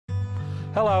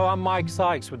Hello, I'm Mike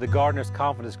Sikes with the Gardener's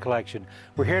Confidence Collection.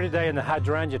 We're here today in the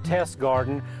Hydrangea test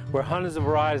garden where hundreds of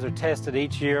varieties are tested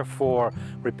each year for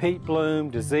repeat bloom,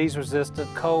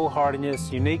 disease-resistant, cold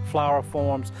hardiness, unique flower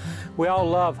forms. We all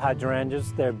love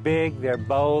hydrangeas. They're big, they're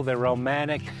bold, they're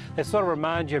romantic. They sort of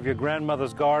remind you of your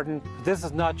grandmother's garden. But this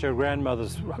is not your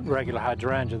grandmother's regular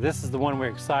hydrangea. This is the one we're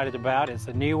excited about. It's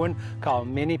a new one called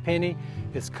Mini Penny.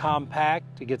 It's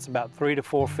compact. It gets about 3 to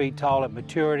 4 feet tall at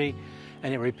maturity,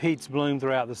 and it repeats bloom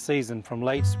throughout the season from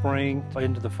late spring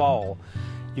into the fall.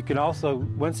 You can also,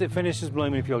 once it finishes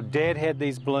blooming, if you'll deadhead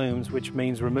these blooms, which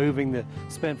means removing the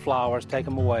spent flowers, take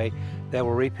them away, they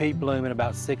will repeat bloom in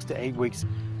about 6 to 8 weeks.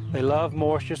 They love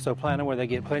moisture, so plant them where they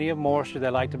get plenty of moisture. They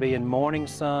like to be in morning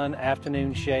sun,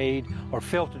 afternoon shade, or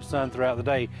filtered sun throughout the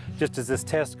day, just as this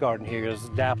test garden here is.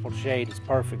 Dappled shade is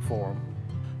perfect for them.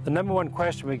 The number one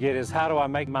question we get is, how do I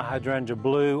make my hydrangea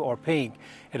blue or pink?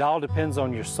 It all depends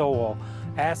on your soil.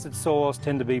 Acid soils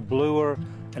tend to be bluer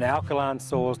and alkaline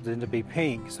soils tend to be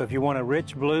pink. So if you want a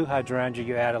rich blue hydrangea,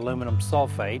 you add aluminum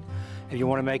sulfate. If you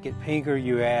want to make it pinker,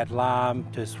 you add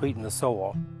lime to sweeten the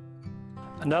soil.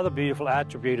 Another beautiful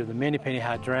attribute of the Mini Penny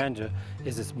Hydrangea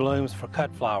is its blooms for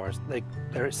cut flowers.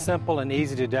 They're simple and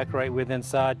easy to decorate with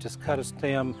inside. Just cut a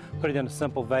stem, put it in a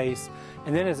simple vase,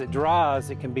 and then as it dries,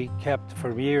 it can be kept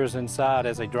for years inside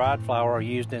as a dried flower or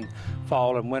used in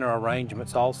fall and winter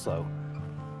arrangements also.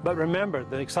 But remember,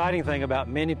 the exciting thing about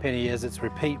Mini Penny is its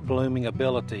repeat blooming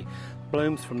ability.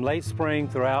 Blooms from late spring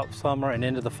throughout summer and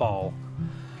into the fall.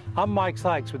 I'm Mike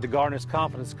Sikes with the Gardener's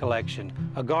Confidence Collection,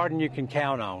 a garden you can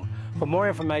count on. For more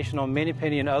information on Mini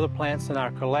Penny and other plants in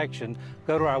our collection,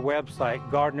 go to our website,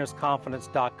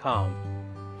 gardenersconfidence.com.